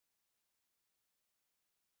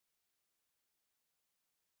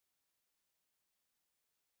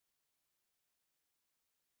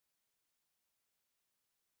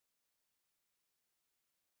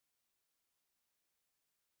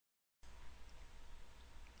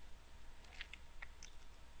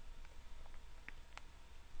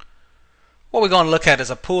What we're going to look at is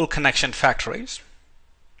a pool connection factories.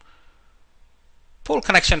 Pool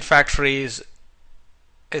connection factories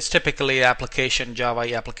is typically application,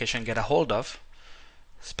 Java application get a hold of,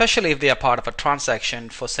 especially if they are part of a transaction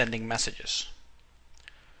for sending messages.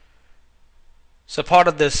 So part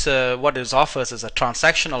of this, what it offers is a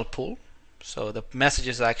transactional pool. So the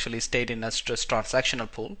messages actually stayed in a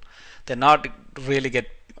transactional pool. They not really get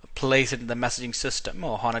placed in the messaging system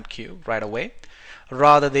or HONET queue right away.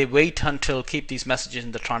 Rather, they wait until keep these messages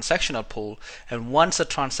in the transactional pool, and once a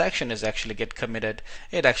transaction is actually get committed,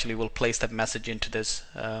 it actually will place that message into this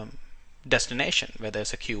destination where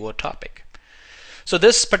there's a queue or topic. So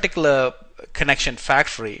this particular connection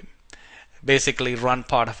factory basically run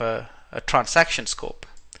part of a transaction scope.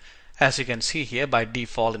 As you can see here, by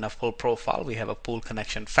default in a full profile, we have a pool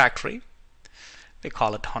connection factory. We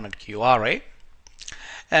call it HONET queue array.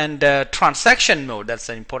 And transaction mode, that's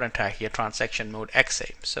an important tag here, transaction mode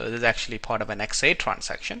XA. So this is actually part of an XA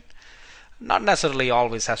transaction. Not necessarily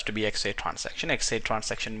always has to be XA transaction. XA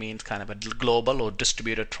transaction means kind of a global or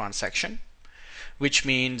distributed transaction, which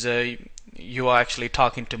means you are actually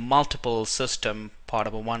talking to multiple system part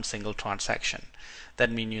of one single transaction. That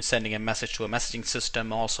means you're sending a message to a messaging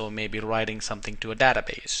system, also maybe writing something to a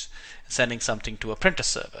database, sending something to a printer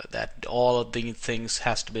server. That all of these things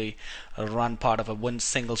has to be run part of a one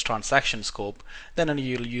single transaction scope. Then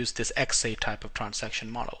you'll use this XA type of transaction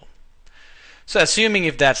model. So assuming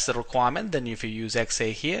if that's the requirement, then if you use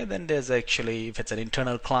XA here, then there's actually, if it's an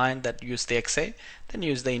internal client that use the XA, then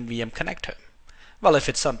use the NVM connector. Well, if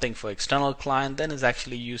it's something for external client, then is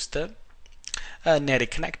actually use the native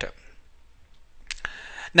connector.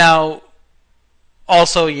 Now,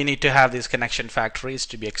 also you need to have these connection factories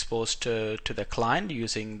to be exposed to the client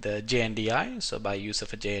using the JNDI. So by use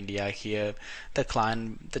of a JNDI here, the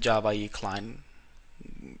client, the Java EE client,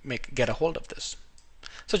 get a hold of this.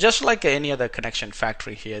 So just like any other connection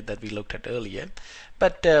factory here that we looked at earlier,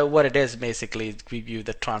 but what it is basically, we view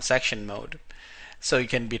the transaction mode. So it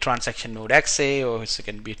can be transaction mode XA, or it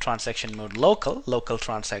can be transaction mode local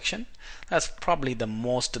transaction. That's probably the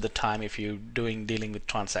most of the time if you're dealing with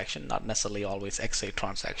transaction, not necessarily always XA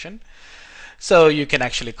transaction. So you can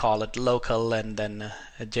actually call it local and then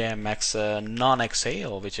a JMX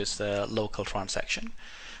non-XA, or which is the local transaction.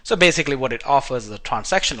 So basically what it offers is a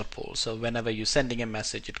transactional pool. So whenever you're sending a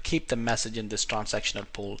message, it keep the message in this transactional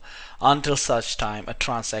pool until such time a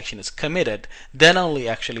transaction is committed, then only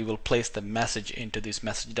actually will place the message into these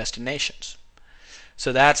message destinations.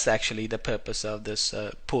 So that's actually the purpose of this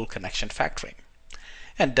pool connection factoring.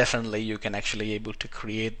 And definitely you can actually able to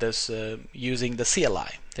create this using the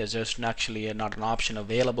CLI. There's just actually not an option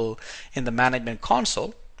available in the management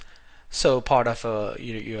console. So part of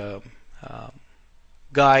your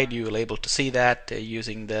guide, you will able to see that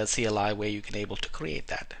using the CLI where you can able to create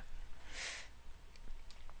that.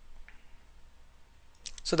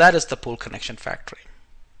 So that is the pool connection factory.